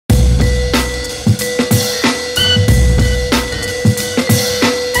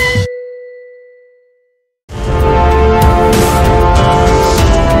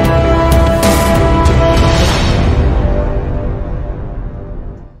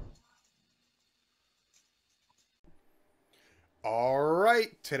All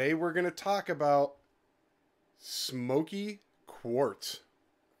right, today we're going to talk about smoky quartz.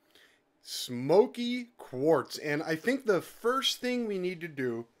 Smoky quartz. And I think the first thing we need to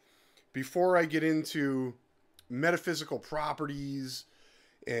do before I get into metaphysical properties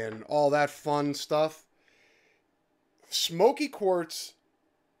and all that fun stuff, smoky quartz,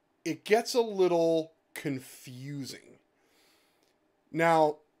 it gets a little confusing.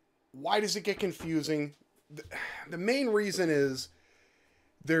 Now, why does it get confusing? The main reason is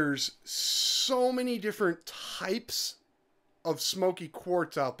there's so many different types of smoky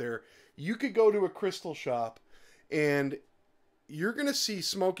quartz out there. You could go to a crystal shop and you're going to see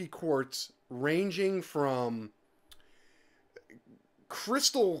smoky quartz ranging from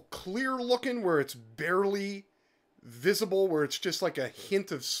crystal clear looking where it's barely visible, where it's just like a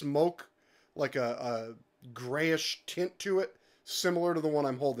hint of smoke, like a grayish tint to it, similar to the one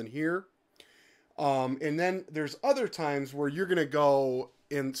I'm holding here. And then there's other times where you're going to go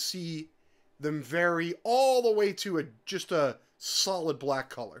and see them vary all the way to just a solid black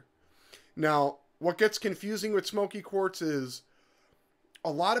color. Now, what gets confusing with smoky quartz is a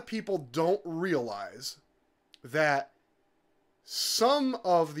lot of people don't realize that some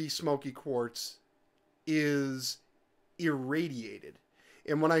of the smoky quartz is irradiated.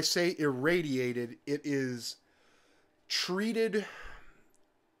 And when I say irradiated, it is treated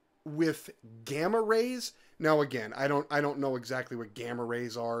with gamma rays. Now again, I don't know exactly what gamma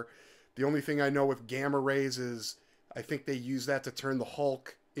rays are. The only thing I know with gamma rays is I think they use that to turn the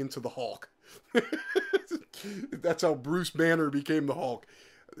Hulk into the Hulk. That's how Bruce Banner became the Hulk.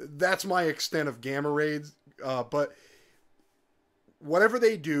 That's my extent of gamma rays. But whatever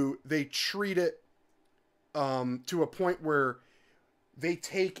they do, they treat it to a point where they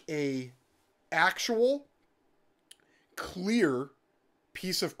take a actual clear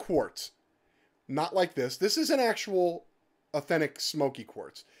piece of quartz, not like this. This is an actual authentic smoky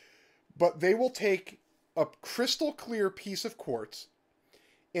quartz, but they will take a crystal clear piece of quartz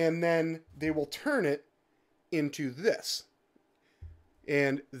and then they will turn it into this.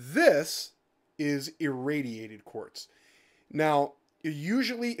 And this is irradiated quartz. Now,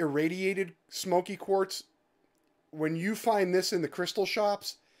 usually irradiated smoky quartz, when you find this in the crystal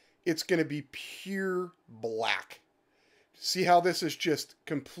shops, it's going to be pure black. See how this is just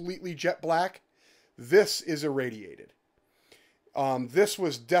completely jet black? This is irradiated. This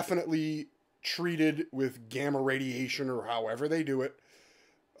was definitely treated with gamma radiation or however they do it.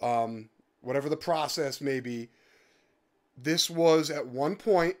 Whatever the process may be. This was at one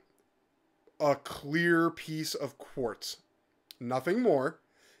point a clear piece of quartz. Nothing more.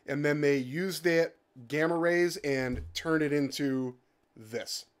 And then they used that gamma rays and turned it into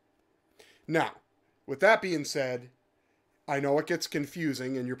this. Now, with that being said, I know it gets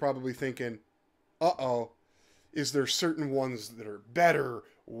confusing, and you're probably thinking, uh-oh, is there certain ones that are better,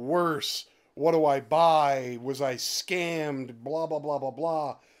 worse? What do I buy? Was I scammed? Blah, blah, blah,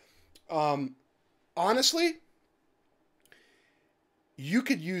 blah, blah. Honestly, you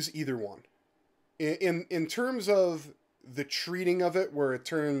could use either one. In terms of the treating of it, where it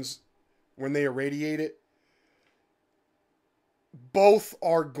turns, when they irradiate it, both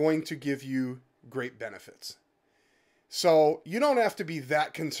are going to give you great benefits. So you don't have to be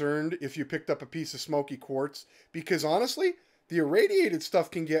that concerned if you picked up a piece of smoky quartz, because honestly, the irradiated stuff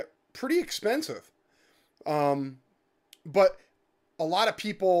can get pretty expensive. But a lot of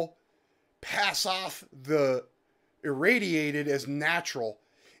people pass off the irradiated as natural.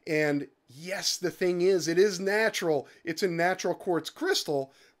 And yes, the thing is, it is natural. It's a natural quartz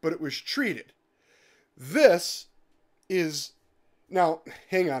crystal, but it was treated. This is, now,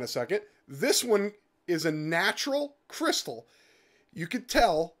 hang on a second. This one is a natural crystal. You could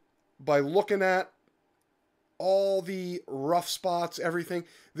tell by looking at all the rough spots, everything.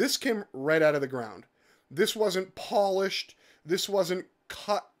 This came right out of the ground. This wasn't polished. This wasn't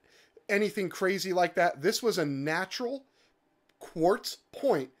cut, anything crazy like that. This was a natural quartz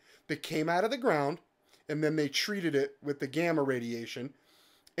point that came out of the ground, and then they treated it with the gamma radiation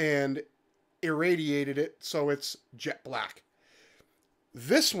and irradiated it so it's jet black.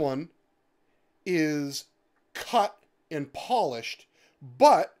 This one is cut and polished,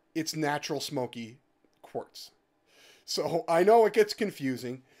 but it's natural smoky quartz. So I know it gets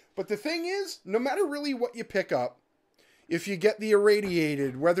confusing, but the thing is, no matter really what you pick up, if you get the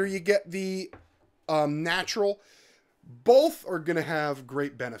irradiated, whether you get the natural, both are going to have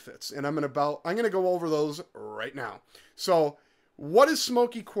great benefits. And I'm going to go over those right now. So what is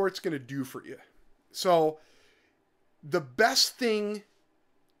smoky quartz going to do for you? So the best thing,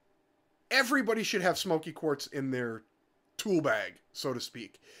 everybody should have smoky quartz in their tool bag, so to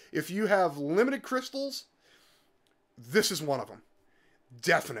speak. If you have limited crystals, this is one of them.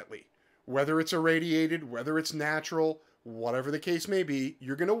 Definitely. Whether it's irradiated, whether it's natural, whatever the case may be,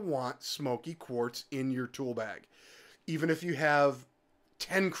 you're going to want smoky quartz in your tool bag. Even if you have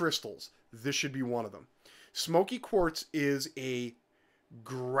 10 crystals, this should be one of them. Smoky quartz is a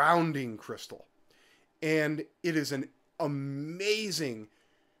grounding crystal, and it is an amazing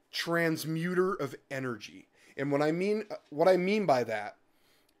transmuter of energy. And what I mean by that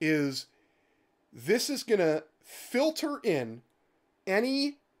is this is going to filter in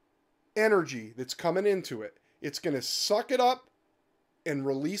any energy that's coming into it. It's going to suck it up and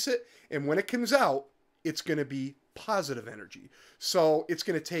release it, and when it comes out, it's going to be positive energy. So it's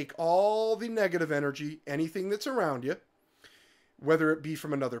going to take all the negative energy, anything that's around you, whether it be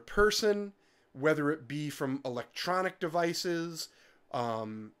from another person, whether it be from electronic devices.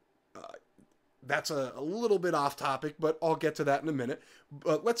 That's a little bit off topic, but I'll get to that in a minute.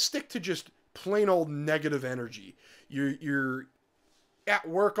 But let's stick to just plain old negative energy. You're at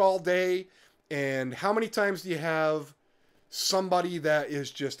work all day, and how many times do you have somebody that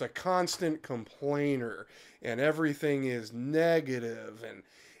is just a constant complainer and everything is negative? And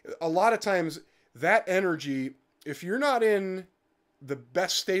a lot of times that energy, if you're not in the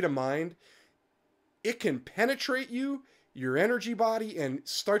best state of mind, it can penetrate you, your energy body, and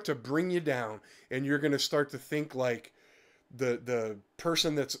start to bring you down. And you're going to start to think like the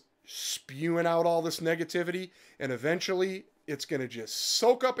person that's spewing out all this negativity, and eventually it's going to just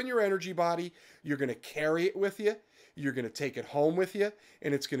soak up in your energy body. You're going to carry it with you. You're going to take it home with you,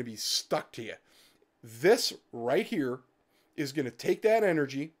 and it's going to be stuck to you. This right here is going to take that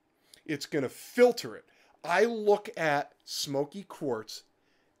energy. It's going to filter it. I look at smoky quartz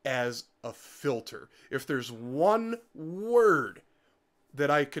as a filter. If there's one word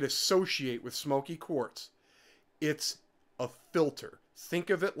that I could associate with smoky quartz, it's a filter. Think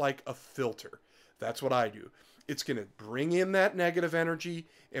of it like a filter. That's what I do. It's going to bring in that negative energy,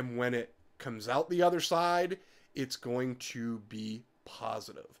 and when it comes out the other side, it's going to be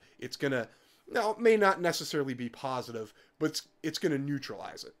positive. It's going to, now, it may not necessarily be positive, but it's going to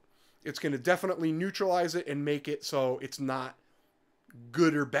neutralize it. It's going to definitely neutralize it and make it so it's not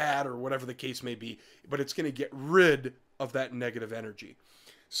good or bad or whatever the case may be, but it's going to get rid of that negative energy.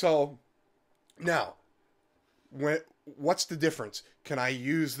 So now, what's the difference? Can I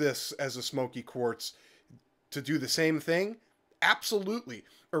use this as a smoky quartz to do the same thing? Absolutely.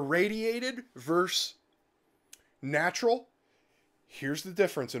 Irradiated versus natural. Here's the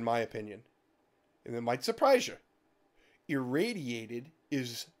difference, in my opinion, and it might surprise you. Irradiated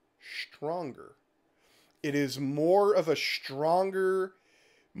is stronger. It is more of a stronger,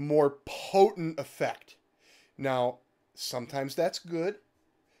 more potent effect. Now, sometimes that's good,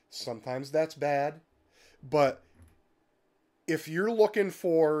 sometimes that's bad, but if you're looking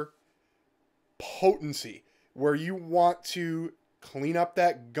for potency, where you want to clean up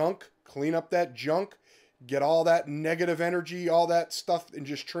that gunk, clean up that junk, get all that negative energy, all that stuff, and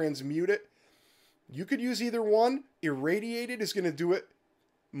just transmute it, you could use either one. Irradiated is going to do it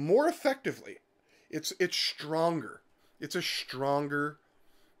more effectively. It's stronger. It's a stronger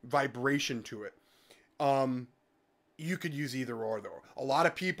vibration to it. You could use either or, though. A lot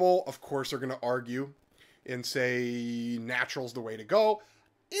of people, of course, are going to argue and say natural's the way to go.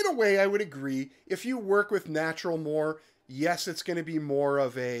 In a way, I would agree. If you work with natural more, yes, it's going to be more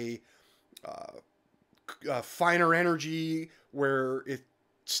of a finer energy where it's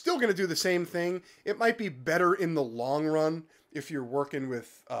still going to do the same thing. It might be better in the long run if you're working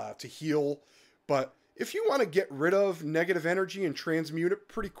with to heal. But if you want to get rid of negative energy and transmute it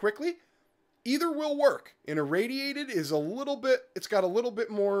pretty quickly, either will work. And irradiated is it's got a little bit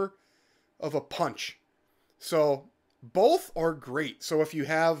more of a punch. So both are great. So if you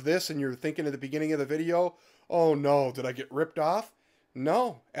have this and you're thinking at the beginning of the video, oh no, did I get ripped off?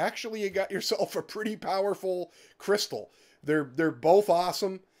 No, actually you got yourself a pretty powerful crystal. They're both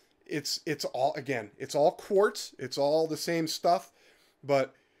awesome. It's all quartz. It's all the same stuff,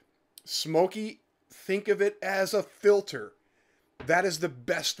 but smoky, think of it as a filter. That is the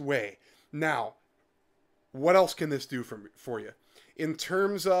best way. Now, what else can this do for you? In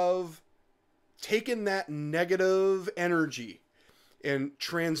terms of taking that negative energy and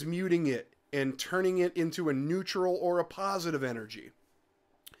transmuting it and turning it into a neutral or a positive energy.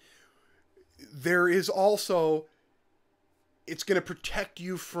 There is also, it's going to protect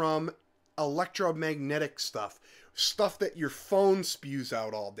you from electromagnetic stuff that your phone spews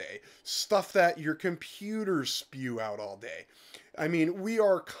out all day, stuff that your computers spew out all day. I mean, we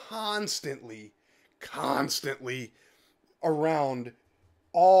are constantly around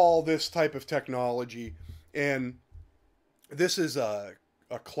all this type of technology, and this is a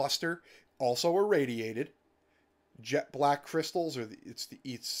cluster, also irradiated, jet black crystals, or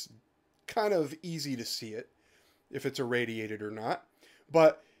it's kind of easy to see it if it's irradiated or not.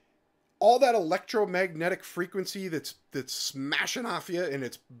 But all that electromagnetic frequency that's smashing off you, and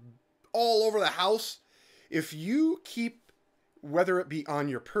it's all over the house. If you keep, whether it be on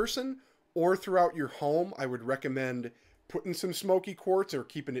your person or throughout your home, I would recommend putting some smoky quartz or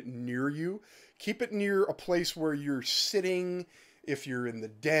keeping it near you. Keep it near a place where you're sitting. If you're in the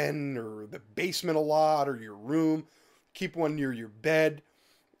den or the basement a lot, or your room, keep one near your bed.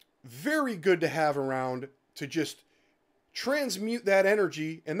 Very good to have around to just transmute that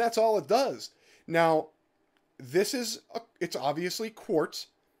energy, and that's all it does. Now, it's obviously quartz.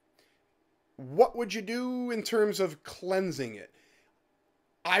 What would you do in terms of cleansing it?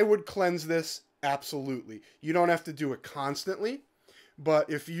 I would cleanse this, absolutely. You don't have to do it constantly, but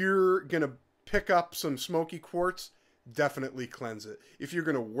if you're going to pick up some smoky quartz, definitely cleanse it. If you're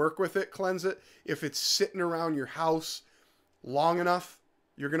going to work with it, cleanse it. If it's sitting around your house long enough,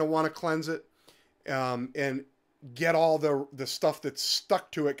 you're going to want to cleanse it, and get all the stuff that's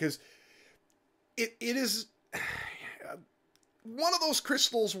stuck to it, because it is one of those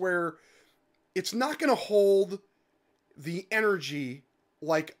crystals where it's not going to hold the energy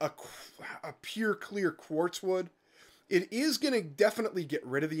like a pure clear quartz would. It is going to definitely get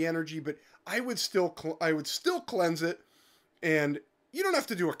rid of the energy, but I would still cleanse it, and you don't have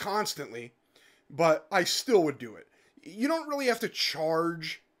to do it constantly, but I still would do it. You don't really have to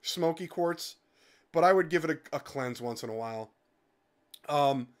charge smoky quartz, but I would give it a cleanse once in a while.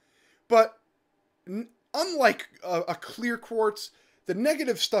 But unlike a clear quartz, the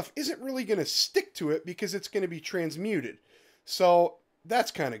negative stuff isn't really going to stick to it because it's going to be transmuted. So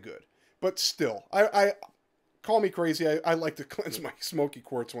that's kind of good. But still, I call me crazy. I like to cleanse my smoky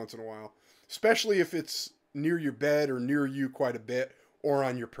quartz once in a while, especially if it's near your bed or near you quite a bit, or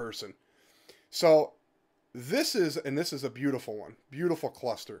on your person. So this is a beautiful one, beautiful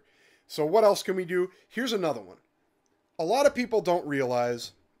cluster. So what else can we do? Here's another one. A lot of people don't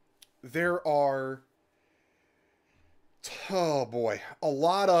realize there are, oh boy, a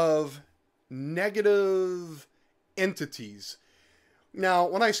lot of negative entities. Now,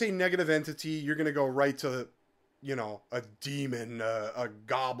 when I say negative entity, you're going to go right to, a demon, a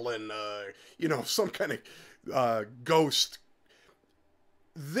goblin, some kind of ghost.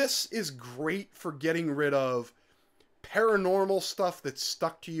 This is great for getting rid of paranormal stuff that's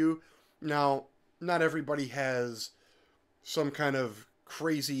stuck to you. Now, not everybody has some kind of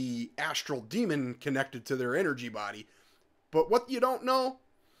crazy astral demon connected to their energy body. But what you don't know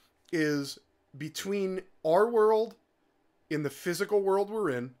is between our world, in the physical world we're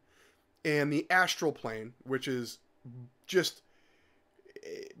in, and the astral plane, which is just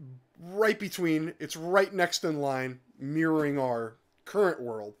right between, it's right next in line, mirroring our current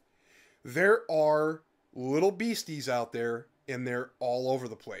world, there are little beasties out there, and they're all over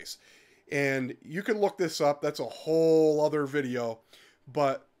the place. And you can look this up. That's a whole other video.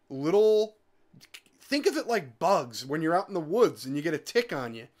 But think of it like bugs when you're out in the woods and you get a tick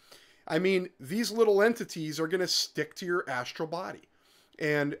on you. I mean, these little entities are going to stick to your astral body.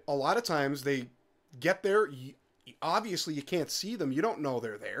 And a lot of times they get there. Obviously, you can't see them. You don't know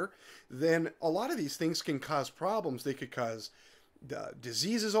they're there. Then a lot of these things can cause problems. They could cause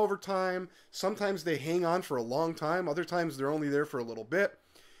diseases over time. Sometimes they hang on for a long time. Other times they're only there for a little bit.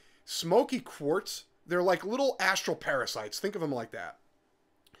 Smoky quartz, they're like little astral parasites. Think of them like that.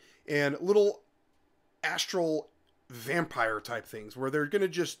 And little astral vampire type things where they're going to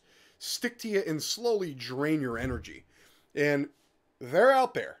just stick to you and slowly drain your energy. And they're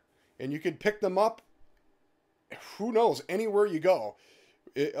out there. And you can pick them up, who knows, anywhere you go.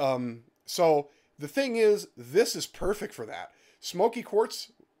 So the thing is, this is perfect for that. Smoky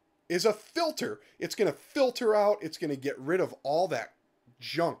quartz is a filter. It's going to filter out. It's going to get rid of all that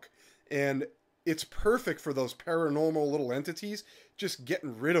junk. And it's perfect for those paranormal little entities, just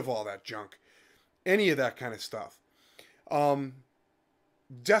getting rid of all that junk. Any of that kind of stuff.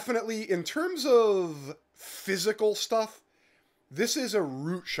 Definitely, in terms of physical stuff, this is a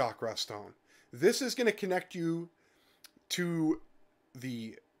root chakra stone. This is going to connect you to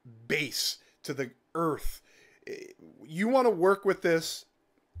the base, to the earth. You want to work with this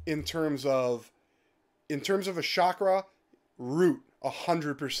in terms of a chakra, root,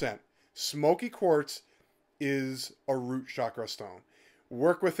 100%. Smoky quartz is a root chakra stone.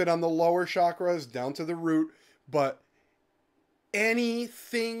 Work with it on the lower chakras down to the root, but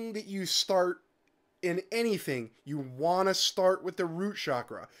anything that you start in anything, you want to start with the root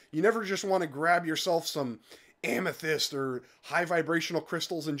chakra. You never just want to grab yourself some amethyst or high vibrational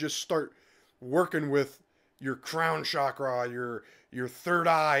crystals and just start working with your crown chakra, your third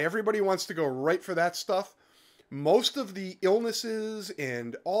eye. Everybody wants to go right for that stuff. most of the illnesses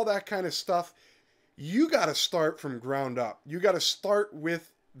and all that kind of stuff, you got to start from ground up. You got to start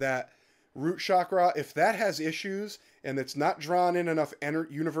with that root chakra. If that has issues and it's not drawing in enough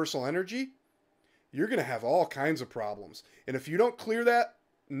universal energy, you're going to have all kinds of problems. And if you don't clear that,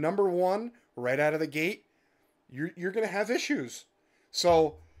 number one, right out of the gate, you're going to have issues.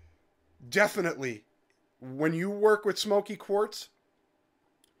 So definitely, when you work with Smoky Quartz,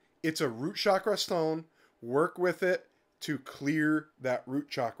 it's a root chakra stone. Work with it to clear that root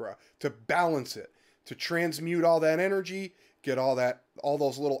chakra, to balance it, to transmute all that energy, get all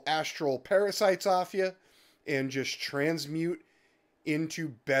those little astral parasites off you, and just transmute into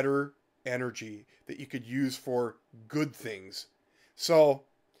better energy that you could use for good things. So,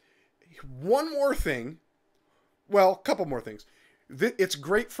 one more thing. Well, a couple more things. It's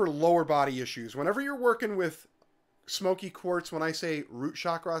great for lower body issues. Whenever you're working with Smoky Quartz, when I say root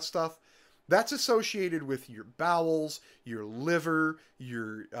chakra stuff, that's associated with your bowels, your liver,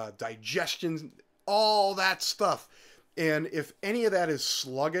 your digestion, all that stuff. And if any of that is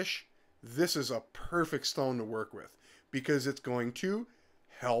sluggish, this is a perfect stone to work with because it's going to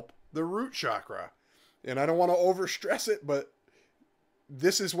help the root chakra. And I don't want to overstress it, but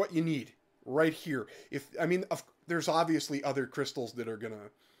this is what you need right here. There's obviously other crystals that are going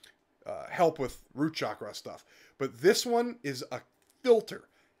to help with root chakra stuff, but this one is a filter.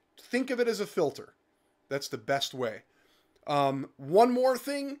 Think of it as a filter. That's the best way. One more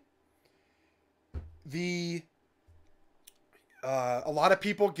thing. A lot of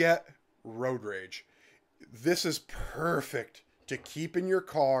people get road rage. This is perfect to keep in your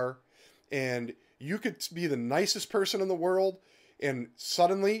car, and you could be the nicest person in the world, and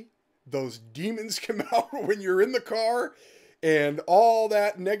suddenly those demons come out when you're in the car, and all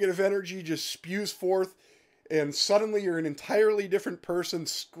that negative energy just spews forth, and suddenly you're an entirely different person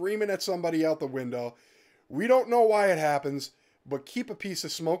screaming at somebody out the window. We don't know why it happens, but keep a piece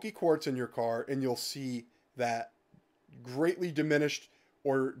of Smoky Quartz in your car and you'll see that greatly diminished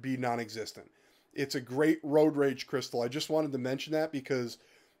or be non-existent. It's a great road rage crystal. I just wanted to mention that because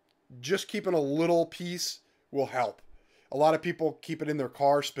just keeping a little piece will help. A lot of people keep it in their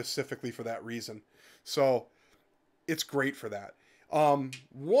car specifically for that reason. So it's great for that.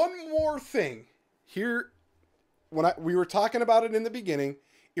 One more thing here. We were talking about it in the beginning,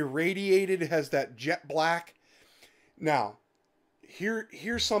 irradiated has that jet black. Now,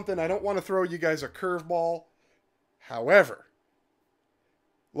 here's something. I don't want to throw you guys a curveball. However,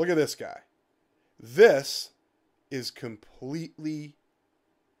 look at this guy. This is completely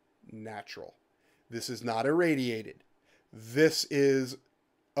natural. This is not irradiated. This is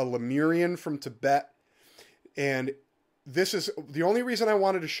a Lemurian from Tibet. And this is the only reason I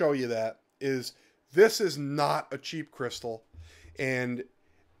wanted to show you that is this is not a cheap crystal, and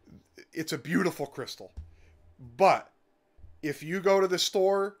it's a beautiful crystal. But if you go to the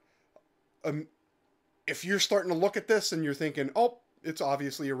store, if you're starting to look at this and you're thinking, oh, it's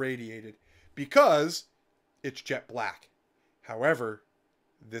obviously irradiated because it's jet black. However,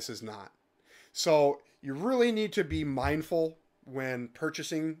 this is not. So you really need to be mindful when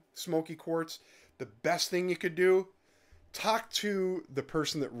purchasing Smoky Quartz. The best thing you could do, talk to the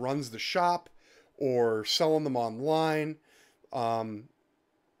person that runs the shop or selling them online.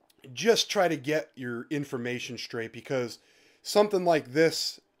 Just try to get your information straight because something like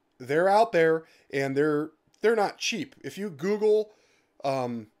this, they're out there and they're not cheap. If you Google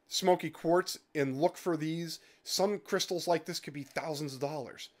Smoky Quartz and look for these, some crystals like this could be thousands of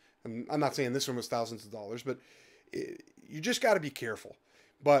dollars. And I'm not saying this one was thousands of dollars, but you just got to be careful.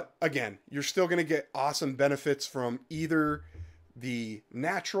 But again, you're still going to get awesome benefits from either the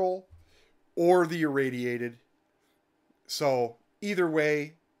natural or the irradiated. So either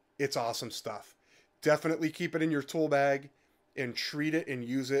way, it's awesome stuff. Definitely keep it in your tool bag and treat it and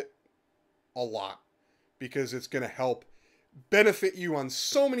use it a lot because it's going to help benefit you on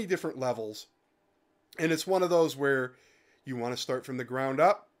so many different levels. And it's one of those where you want to start from the ground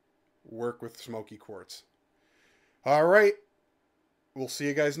up, work with Smoky Quartz. All right. We'll see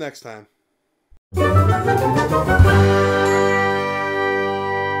you guys next time.